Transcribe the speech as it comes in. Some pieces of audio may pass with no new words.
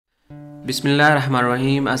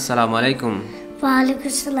Bismillahirrahmanirrahim. Assalamu alaikum.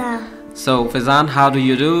 Walaikum salam. So, Faizan, how do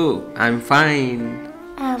you do? I'm fine.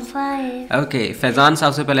 I'm fine. Okay, Faizan,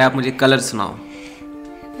 सबसे पहले आप मुझे colour सुनाओ.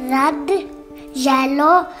 Red,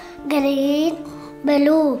 yellow, green,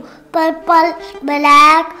 blue, purple,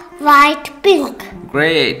 black, white, pink.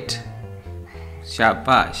 Great.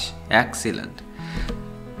 शाबाश. Excellent.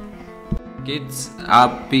 Kids,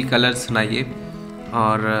 आप भी colour सुनाइए.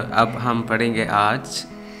 और अब हम पढ़ेंगे आज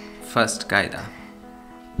फर्स्ट कायदा.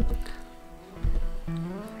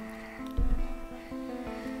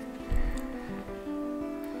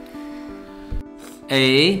 A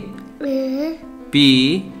P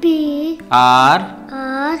R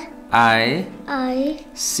I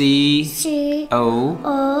C O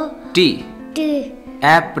T.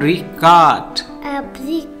 Apricot.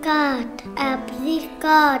 Apricot,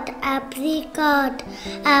 apricot, apricot,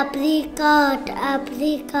 apricot,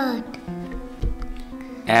 apricot.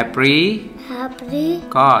 Apricot.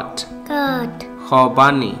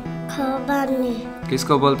 खोबानी. खोबानी.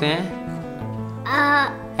 किसको बोलते हैं?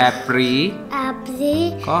 Apricot.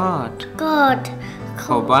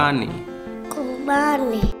 खोबानी.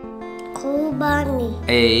 खोबानी. खोबानी.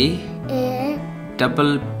 A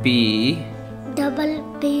double P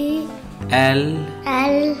L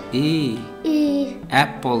E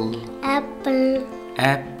apple. Apple.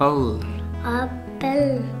 Apple. Apple.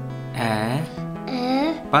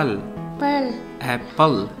 Apple.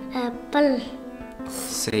 Apple. Apple.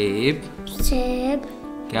 सेब. सेब.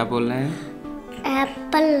 क्या बोल रहे हैं?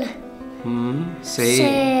 Apple.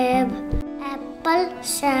 सेब. Apple.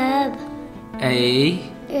 सेब.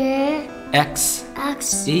 X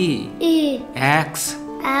E X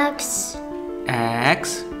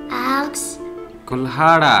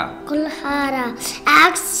कुल्हाड़ा. कुल्हाड़ा.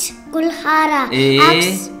 कुल्हाड़ा.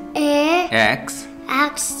 X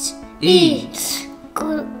E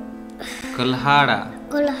कुल्हाड़ा.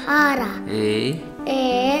 कुल्हाड़ा.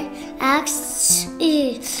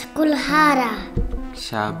 कुल्हाड़ा.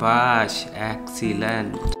 शाबाश.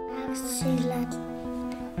 Excellent.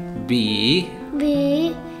 B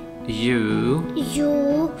U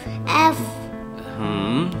F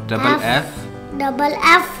double F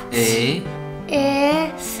A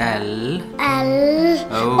L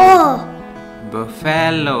O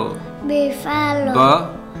buffalo. Buffalo.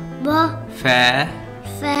 Buffalo.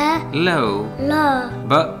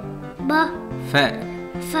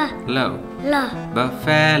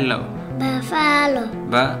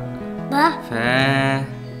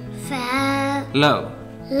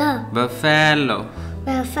 Buffalo.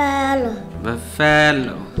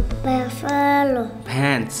 Buffalo. Buffalo.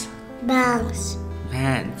 Pants.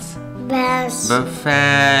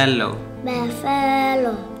 Buffalo.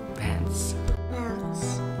 Pants.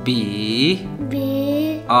 B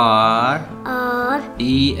R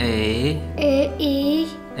E A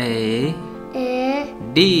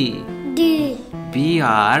D.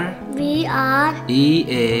 BR E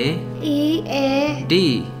A D.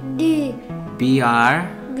 BR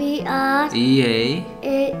E A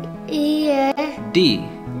D.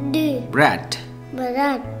 Bread.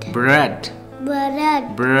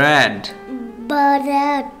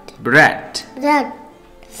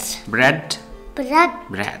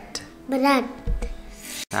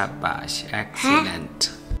 Shabash. Excellent.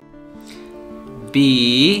 B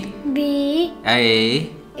A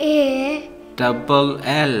double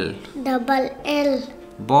L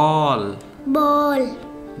ball.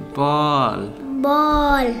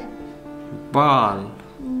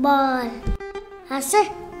 ऐसे.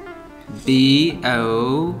 B O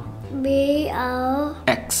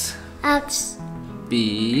X B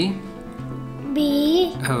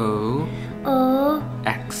O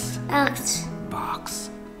X box.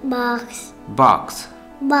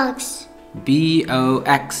 B O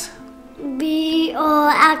X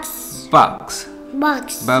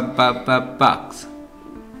box.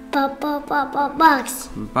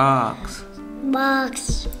 Box.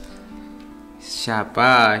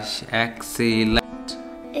 Shabash. Excellent.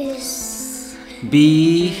 B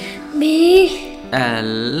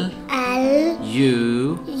L U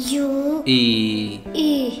E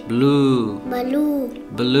blue.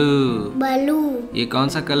 ये कौन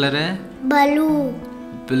सा colour है?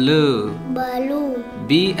 Blue.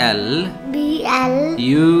 B L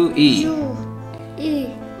U E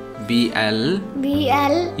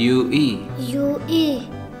U E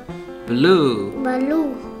blue.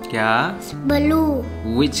 क्या?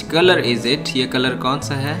 Which color is it? ये colour कौन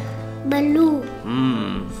सा है? blue.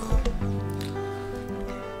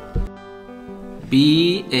 B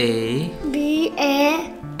A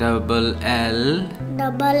double L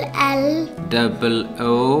double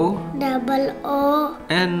O double O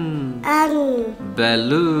N N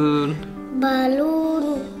balloon balloon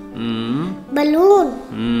mm. balloon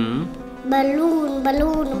Mm. balloon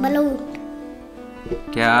balloon balloon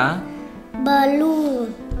क्या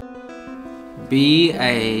balloon B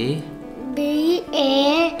A B A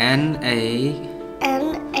N A N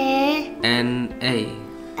A N A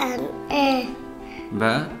N A B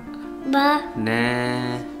ba na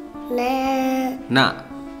ne na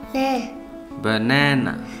ne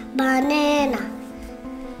banana banana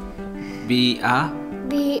B A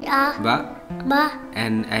B A ba ba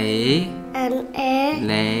N A N A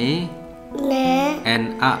ne ne N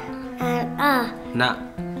A N A na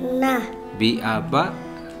na B A ba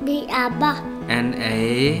B A ba N A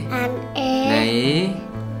N A ne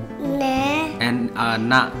ne N A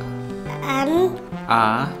na N A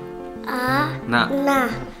A na na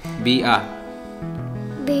B A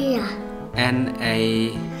B A N A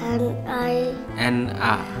N A N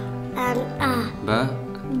A N A ba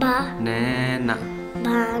ba banana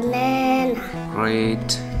banana great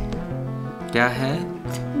क्या है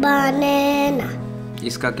banana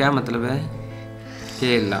इसका क्या मतलब है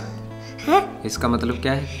केला है इसका मतलब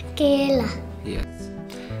क्या है केला yes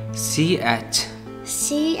C H C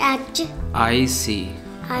H I C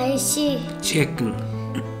I C chicken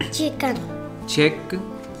chicken check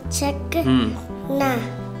check na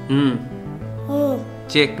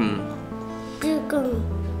chicken chicken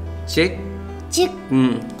check chick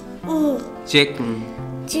chicken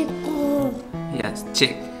chicken yes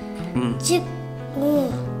check chick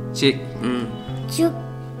check chick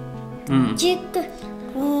chick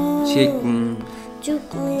chicken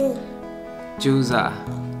chicken chooser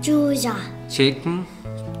chooser chicken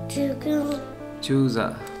chicken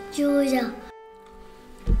chooser chooser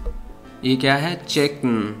ये क्या है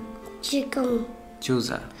chicken chicken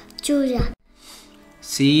chooser chooser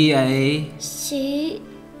C A C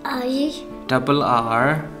I double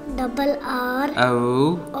R double R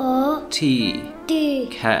O O T T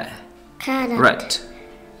cat carrot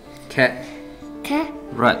cat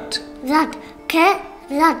carrot rat carrot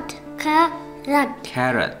carrot carrot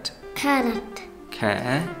carrot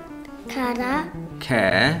cat carrot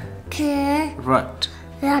cat carrot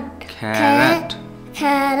rat carrot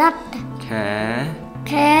carrot carrot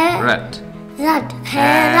carrot carrot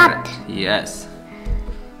carrot yes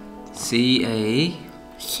C A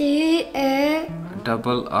C A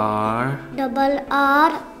double R double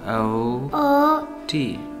R O O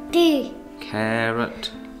T T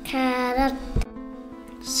carrot carrot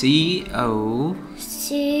C O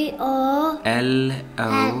C O L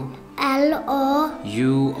O L O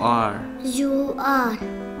U R U R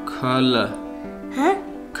color huh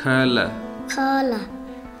color color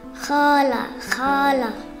color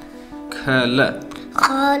color color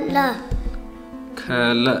color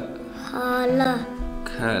color color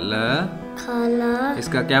color color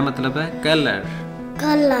इसका क्या मतलब है color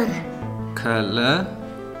color color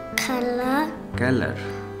color color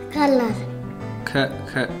color ख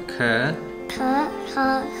ख ख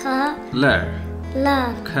color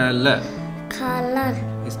color color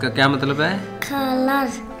इसका क्या मतलब है color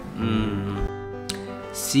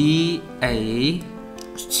C A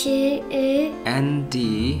C A N D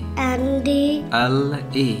N D L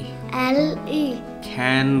E L E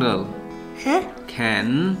candle huh can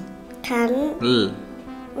can candle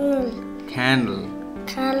can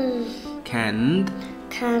candle can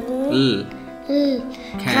candle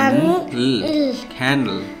can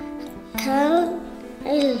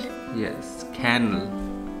yes candle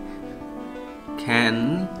can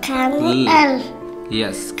L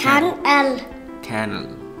yes can L candle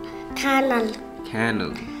canal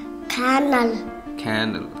candle canal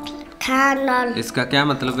candle canal इसका क्या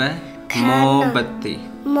मतलब है Candle. मोमबत्ती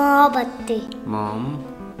मोमबत्ती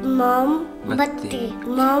मोमबत्ती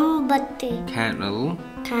मोमबत्ती candle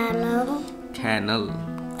canal candle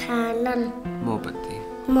canal मोमबत्ती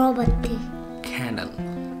मोमबत्ती candle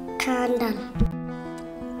candle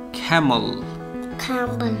camel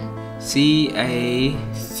camel C A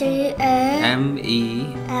C A M E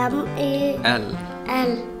M E L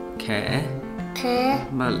L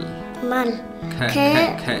camel mal K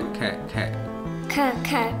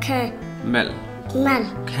mel mal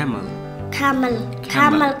camel camel Camel.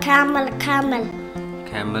 camel camel camel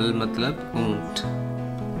camel मतलब ऊंट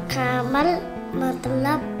camel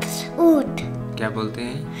मतलब ऊंट क्या बोलते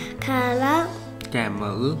हैं खाला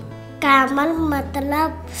camel camel मतलब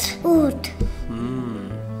ऊंट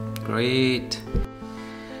great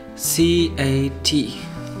C A T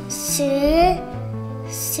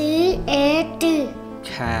C A T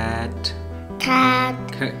cat cat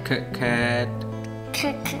cat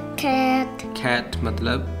cat cat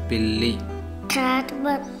मतलब बिल्ली कैट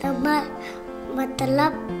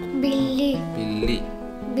मतलब बिल्ली बिल्ली।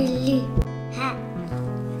 बिल्ली है।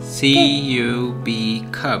 CUB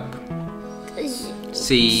cub।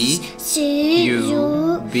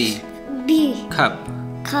 CUB cub।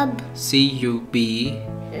 cub CUB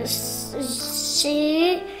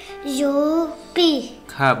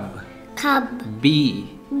cub। cub B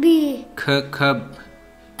cub।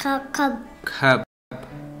 cub cub।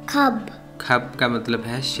 cub cub का मतलब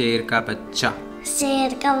है शेर का बच्चा।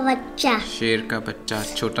 शेर का बच्चा। शेर का बच्चा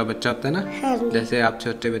छोटा बच्चा होता है ना, हाँ। जैसे आप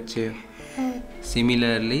छोटे बच्चे हो।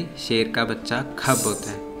 सिमिलरली शेर का बच्चा खब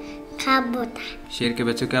होता है। खब होता है। शेर के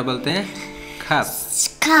बच्चे क्या बोलते हैं? खब।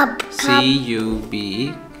 खब CUB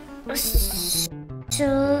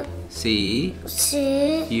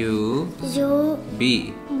CUB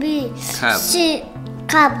खब।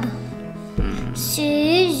 खब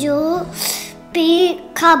CUB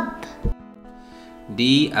खब।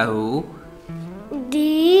 DOG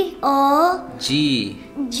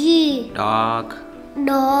dog।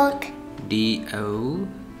 dog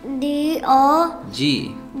DOG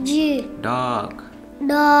dog।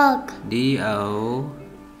 dog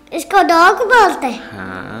इसको डॉग बोलते हैं।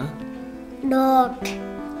 हाँ। डॉग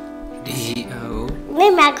DO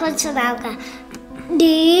नहीं, मैं खुद सुनाऊंगा।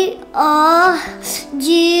 DOG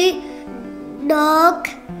dog.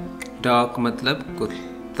 डॉग मतलब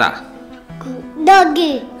कुत्ता।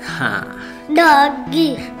 डॉगी हाँ।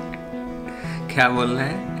 डॉगी क्या बोल रहा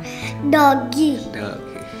है? डॉगी।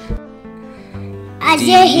 डॉगी। आज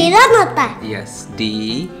ये हिरन होता है। Yes. D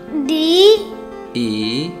E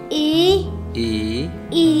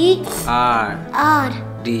R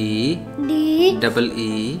D double E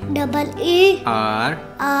R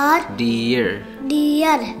deer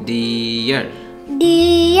deer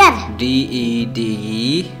DED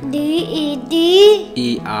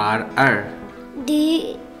ERR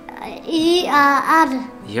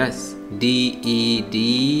yes DED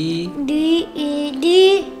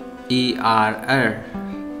ERR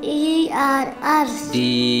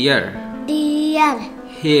deer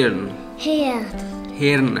हिरन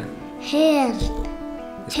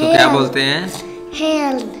इसको क्या बोलते हैं?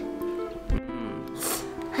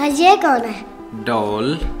 ये कौन है? डॉल।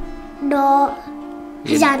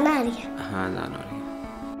 जाना आ रही है। हाँ जाना आ रही है।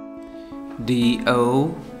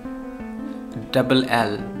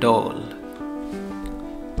 DOLL doll.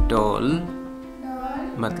 डॉल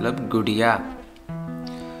मतलब गुड़िया।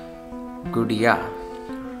 गुड़िया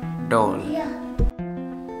doll.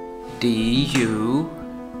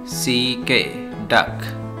 DUCK duck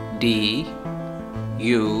DUCK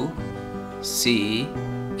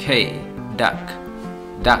duck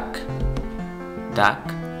duck duck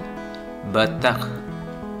बतख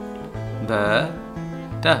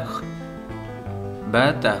बतख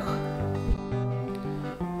बतख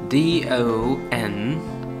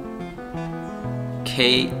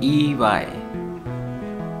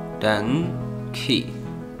DONKEY donkey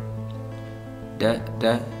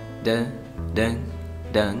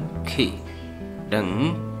donkey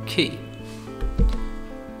donkey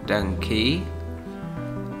donkey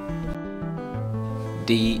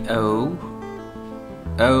DOOR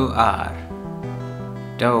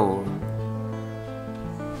door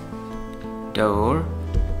door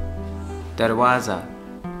दरवाजा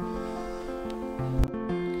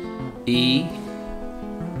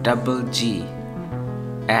EGG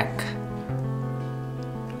egg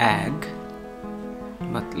egg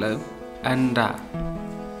मतलब अंडा।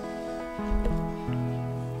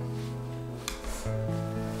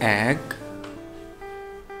 egg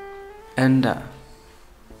अंडा।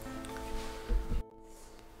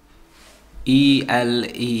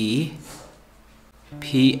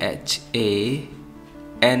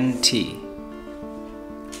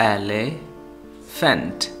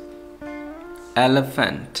 ELEPHANT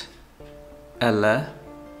elephant elephant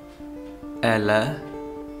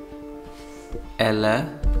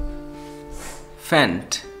elephant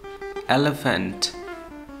elephant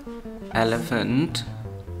elephant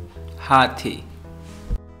हाथी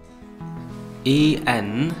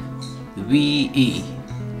ENVELOPE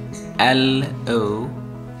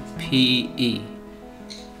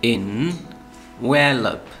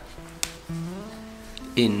envelope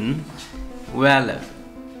envelope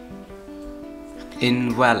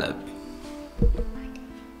envelope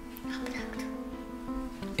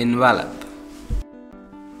envelope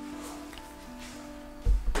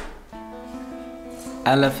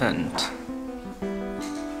elephant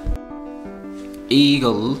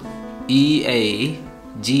eagle EAGLE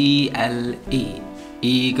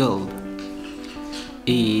eagle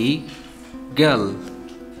eagle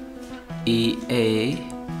EAGLE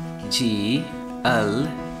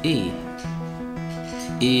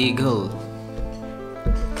eagle,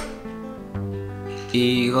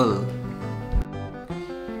 eagle.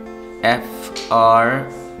 F-R-O-C-K,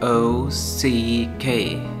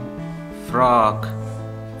 frog,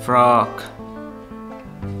 frog.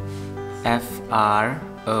 F-R-O-C-K,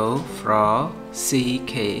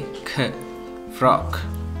 frog,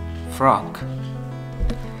 frog.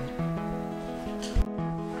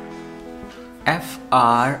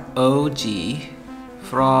 F-R-O-G,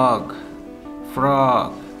 frog,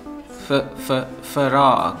 frog.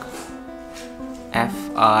 Frog.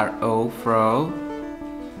 F-R-O-G,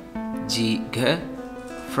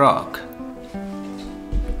 frog.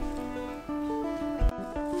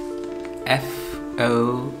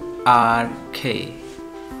 F-O-R-K,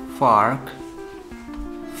 fork,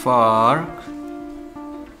 fork,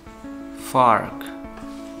 fork.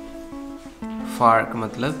 fork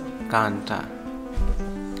मतलब कांटा.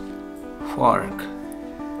 fork,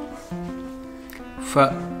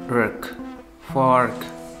 fork, fork.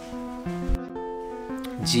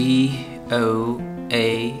 G-O-A-T,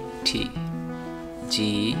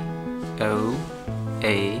 G-O-A-T,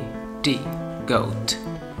 goat,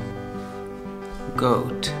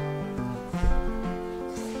 goat.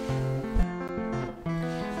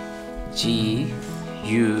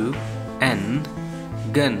 G-U-N,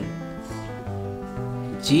 gun,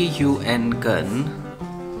 G-U-N, gun,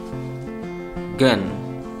 gun.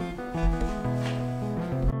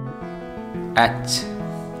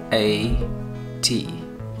 H-A-T,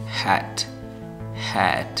 hat,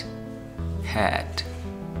 hat, hat.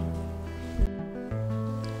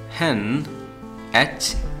 Hen,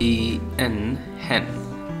 H-E-N, hen,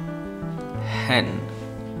 hen.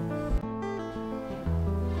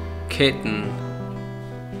 Kitten,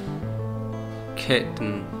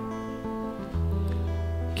 kitten.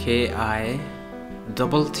 K-I-T-T-E-N,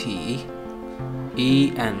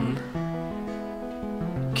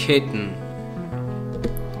 kitten.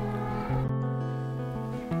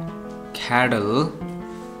 Cattle,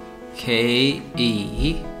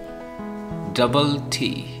 K-E-T-T-L-E,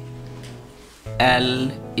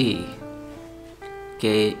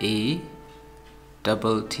 K-E-T-T-L-E,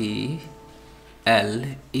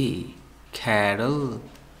 cattle,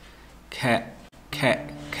 cattle,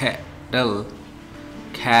 cattle,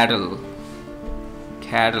 cattle. Cattle,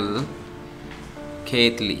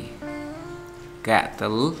 cattle,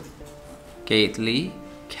 cattle,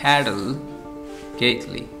 cattle,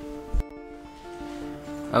 cattle.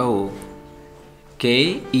 Oh,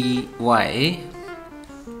 K-E-Y,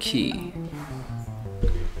 key.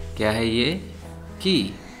 क्या है ये?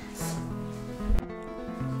 की.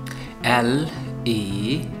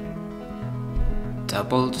 L-E-T-T,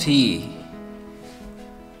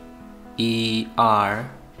 E-R,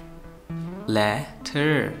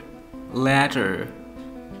 letter, letter,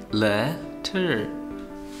 letter,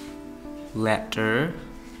 letter.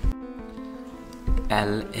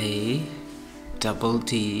 L-A-T-T-E-R,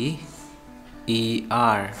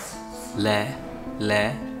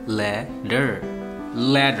 ladder,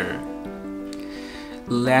 ladder,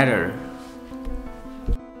 ladder.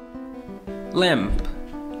 Lamp,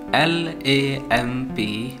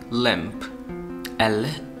 L-A-M-P, lamp,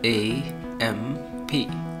 L-A-M-P,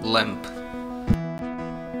 lamp.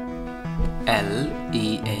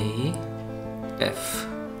 L-E-A-F,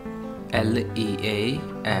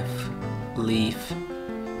 L-E-A-F, leaf,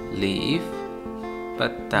 leaf,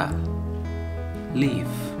 पत्ता, leaf.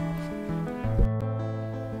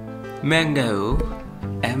 Mango,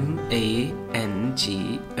 M-A-N-G-O,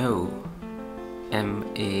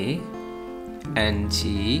 M-A-N-G-O,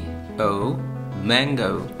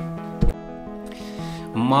 mango.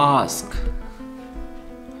 Mask,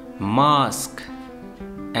 mask,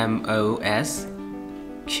 M-O-S-Q-U-E,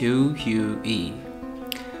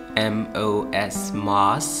 M-O-S,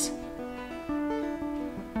 mask,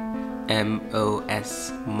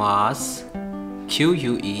 M-O-S, mask,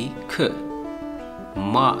 Q-U-E, k,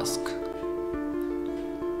 mask,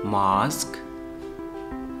 mask.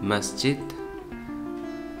 Masjid,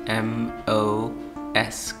 M-O-S-Q-U-E,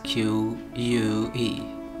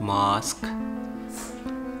 mosque,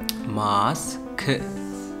 mosque,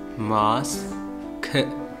 mosque,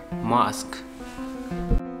 mosque.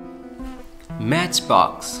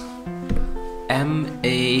 Matchbox,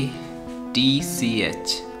 M-A-T-C-H,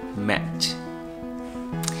 match,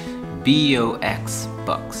 B-O-X,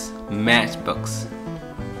 box, matchbox,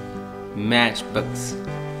 matchbox.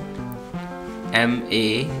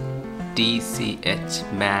 M-A-T-C-H,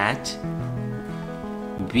 match,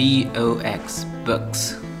 B-O-X,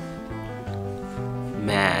 books,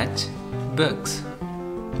 match, books.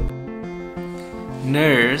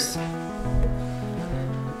 Nurse,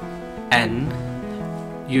 N-U-R-S-E,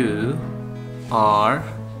 U R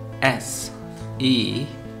S E,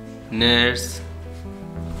 nurse,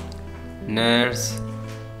 nurse.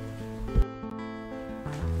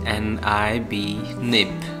 N I B,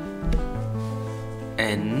 nib,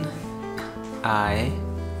 N I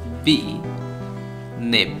B,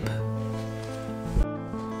 nib.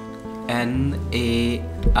 N A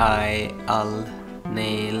I L,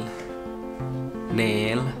 nail,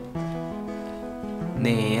 nail,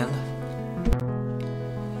 nail.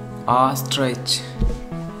 Ostrich,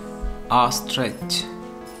 ostrich.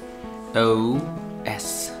 O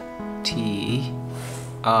S T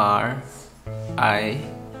R I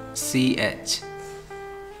C H,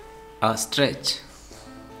 ostrich,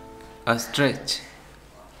 ostrich.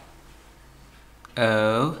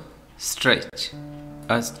 O stretch,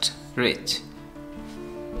 ostrich,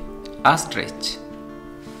 ostrich.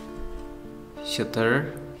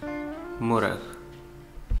 Shutter, murag.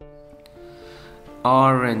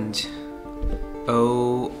 Orange,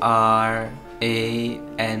 O R A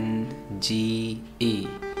N G E,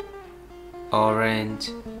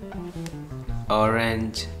 orange,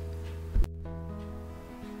 orange.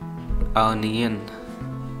 Onion,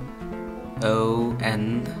 O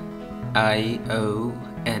N I O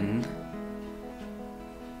N,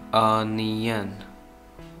 onion.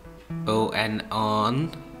 O N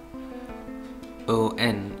on, O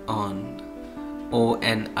N on. O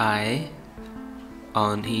N I,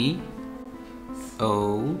 oni.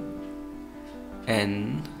 O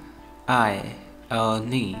N I,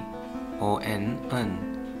 oni. O N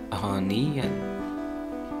N, onion,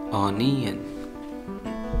 onion.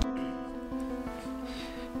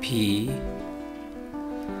 P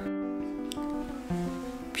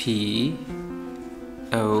P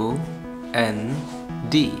O N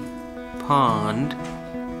D, pond,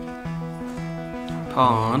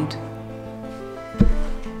 pond.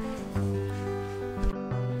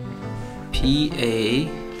 P A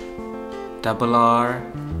double R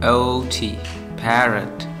O T,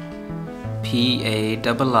 parrot. P A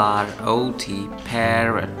double R O T,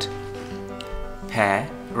 parrot,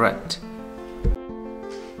 parrot.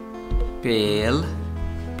 Pail,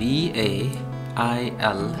 P A I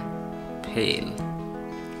L, pail.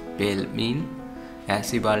 Pail mean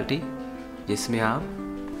ऐसी बाल्टी जिसमें आप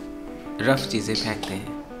rough चीज़ें फेंकते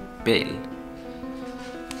हैं. पेल,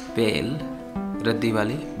 पेल रद्दी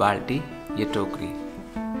वाली बाल्टी, ये टोकरी.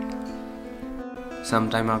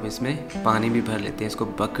 समटाइम आप इसमें पानी भी भर लेते हैं, इसको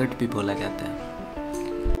बकेट भी बोला जाता है.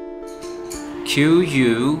 Q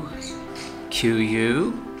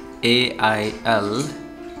U A I L,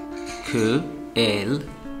 quail,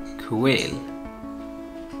 quail.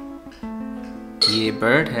 ये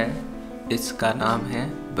बर्ड है, इसका नाम है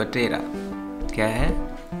बटेरा. क्या है?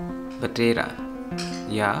 बटेरा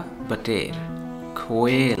या बटेर.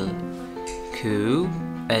 quail,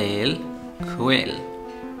 quail, quail.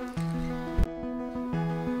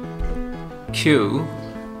 Q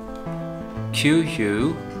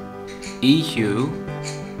U E U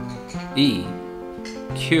E,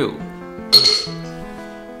 Q.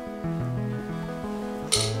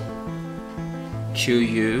 Q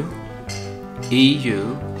U E U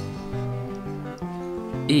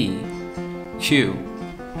E, Q.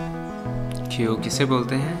 Q किसे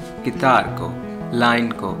बोलते हैं? गिटार को,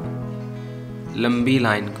 लाइन को, लंबी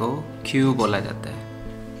लाइन को Q बोला जाता है.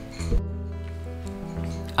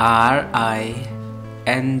 R I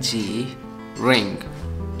N G, ring,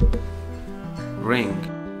 ring,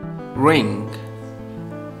 ring,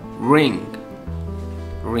 ring,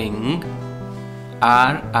 ring.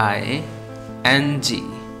 R I N G,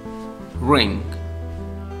 ring,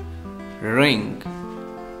 ring.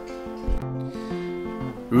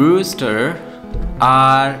 Rooster,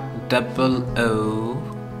 R O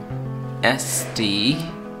S T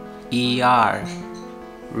E R,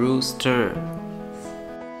 rooster,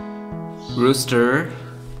 rooster.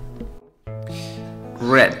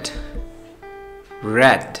 Red,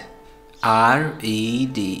 red, R E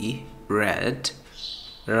D, red,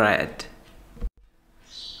 red.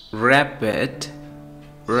 Rabbit,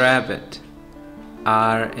 rabbit,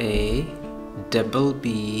 R A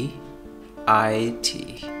B I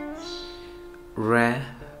T,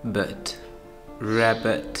 rabbit,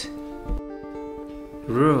 rabbit.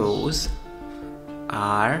 Rose,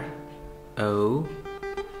 R O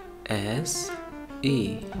S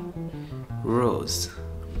E, rose.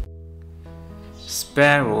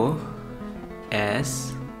 Sparrow,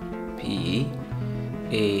 S P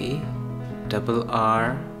A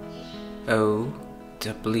R O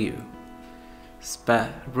W,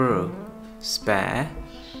 sparrow,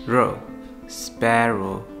 sparrow,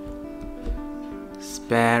 sparrow,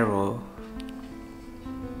 sparrow.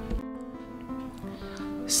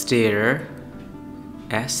 Stair,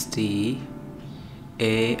 S-T-A-I-R,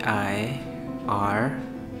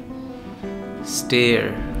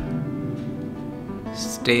 stair,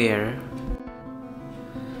 stair.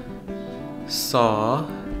 Saw,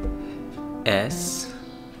 S-A-W,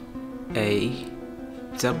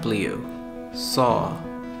 saw,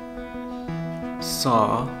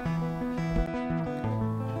 saw.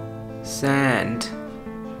 Sand,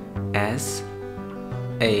 S-A-N-D,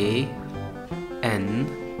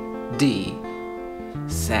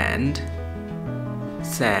 sand,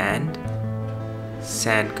 sand.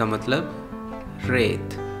 Sand का मतलब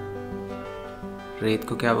रेत, रेत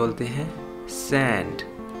को क्या बोलते हैं? Sand.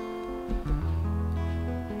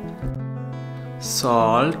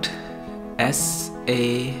 Salt,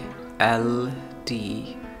 S-A-L-T,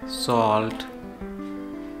 salt,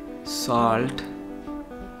 salt,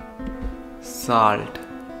 salt.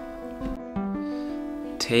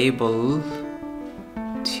 Table,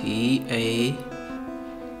 T-A-B-L-E,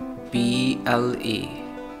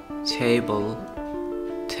 table,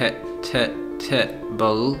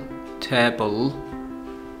 table, table,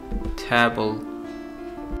 table.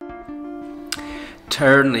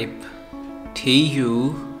 Turnip,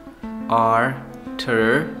 T-U-R,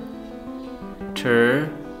 turnip,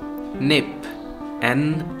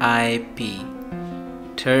 N-I-P,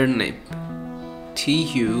 turnip,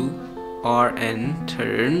 T-U-R-N,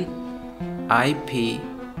 turn, I-P,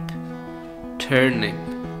 turnip,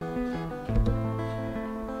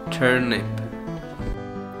 turnip.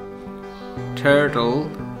 Turtle,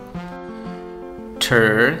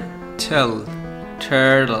 turtle,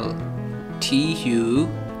 turtle, T-U-R-T-L-E,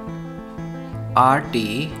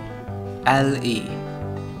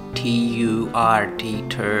 T-U-R-T,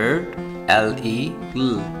 L-E,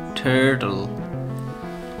 turtle,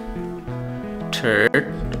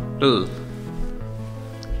 turtle,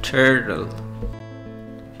 turtle.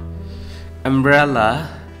 Umbrella,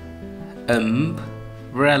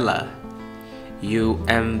 umbrella,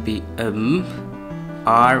 U-M-B,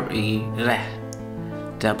 R-E,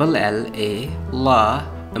 double L-A, la,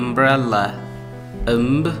 umbrella,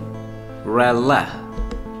 umbrella.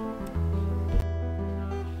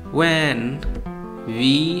 Van,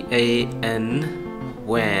 V-A-N,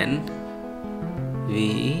 van,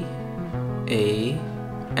 V-A-N,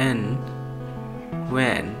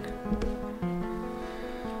 van.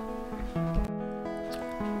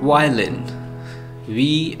 Violin,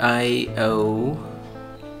 V-I-O-L-I-N,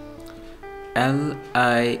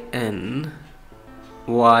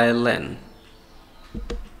 violin,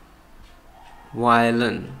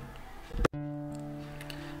 violin.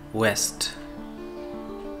 West,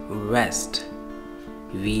 west,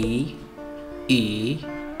 V-E-S-T,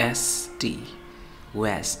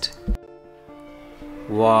 west.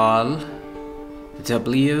 Wall,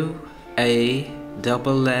 W-A-L-L,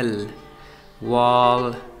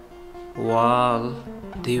 wall, wall,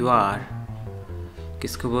 दीवार.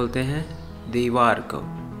 किसको बोलते हैं? दीवार को.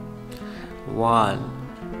 Wall.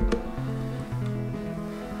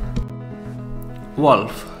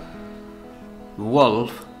 Wolf,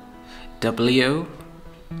 wolf, W-O-L-F,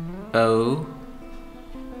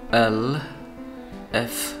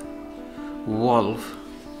 wolf,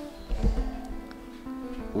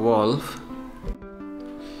 wolf.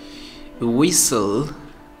 Whistle,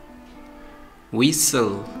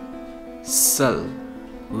 whistle, whistle,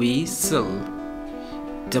 whistle,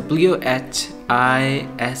 W-H-I-S-T-L-E,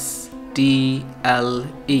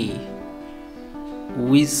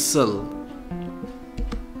 whistle,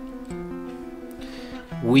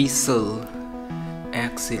 whistle.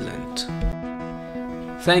 Excellent.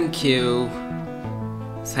 Thank you,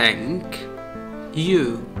 thank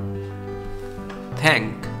you,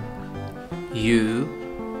 thank you,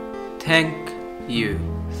 thank you,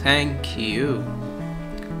 thank you.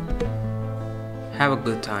 Have a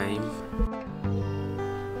good time.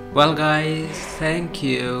 Well guys, thank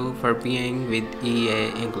you for being with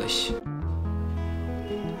EA English.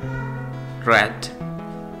 Red,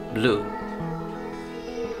 blue,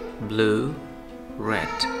 blue,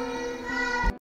 red.